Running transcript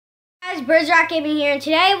Guys, Birds Rock Gaming here, and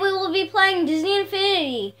today we will be playing Disney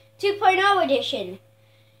Infinity 2.0 edition.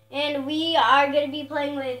 And we are going to be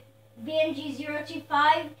playing with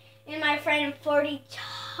BMG025 and my friend 40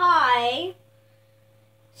 Ty.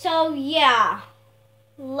 So yeah,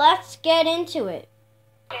 let's get into it.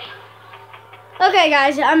 Okay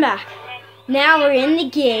guys, I'm back. Now we're in the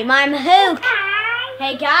game. I'm Hulk.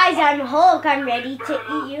 Hey guys, I'm Hulk. I'm ready to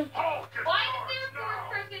eat you. Why is there a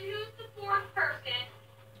fourth person? Who's the fourth person?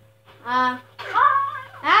 Ow,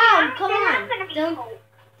 come on.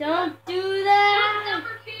 Don't do that. Who's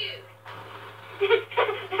number two?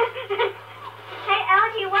 Hey,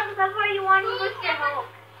 LG, what's the number you want to Who's list your Hulk?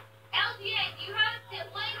 LGA, do you have a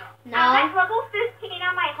sibling? No. I'm level 15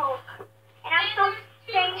 on my Hulk. And I'm so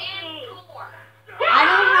Two and stinky. four.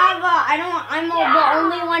 I'm the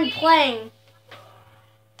only one playing.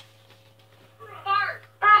 Bart.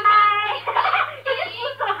 Bye. You just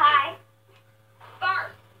flew so high.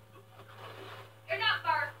 Bart. You're not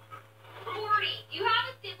Bart. 40. Do you have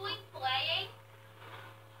a sibling playing?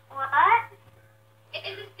 What?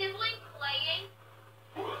 Is a sibling playing?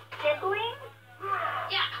 Sibling?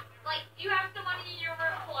 Yeah. Like, do you have someone in your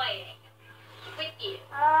room playing with you?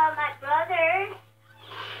 My brother.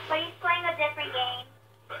 But he's playing a different game.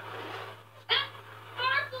 That's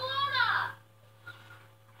Barcelona.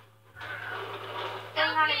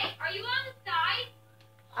 Okay, are you on the side?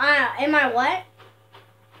 Am I what?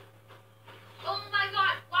 Oh my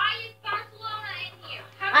god, why is Barcelona in here?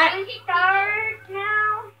 How I- do I kick Start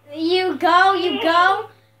now. You go.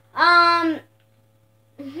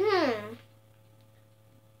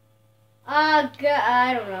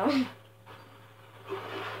 I don't know.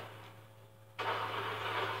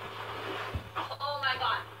 Oh my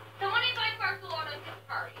god. Someone invite Barcelona to this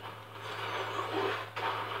party.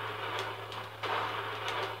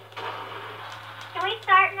 Can we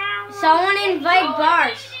start now? Someone invite Oh, Bart.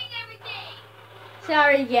 I'm editing everything.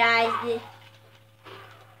 Sorry, guys.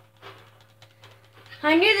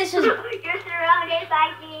 I knew this was. You're surrounded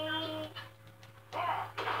by me.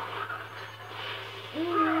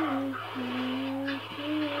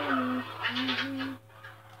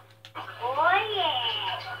 Oh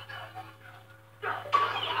yeah.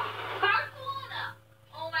 Barcelona.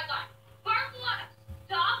 Oh my god. Barcelona,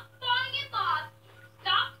 stop spawning in mobs.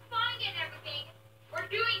 Stop spawning in everything. We're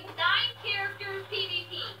doing 9 characters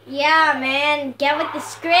PvP. Yeah, man. Get with the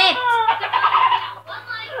script. One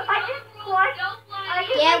line, we I know just the rules, squashed- don't fly. I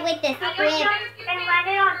just- Get with the I just script. jumped and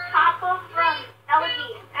landed on top of LG.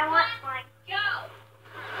 I want flying. Go.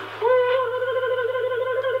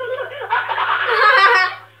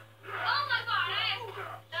 Oh my god, I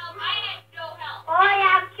had no help. Oh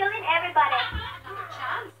yeah, I'm killing everybody.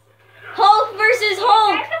 Hulk versus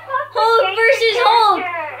Hulk. You're supposed to Hulk change versus your Hulk.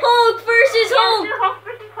 character. Hulk versus Yeah, Hulk. do Hulk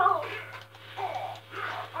versus Hulk.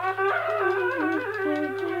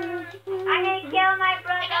 I'm gonna kill my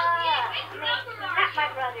brother. Not my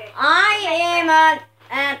brother. I am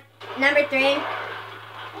at number 3.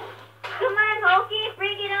 Come on, Hulky,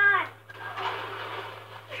 bring it on.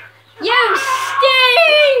 You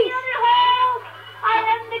stink! The other Hulk. I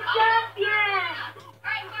am the champion.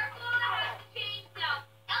 Alright, Barcelona has to change now.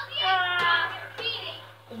 LGA, stop cheating.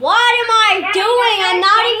 What am I doing? I'm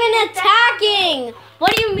not even attacking. What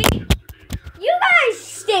do you mean? You guys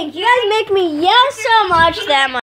stink. You guys make me yell so much that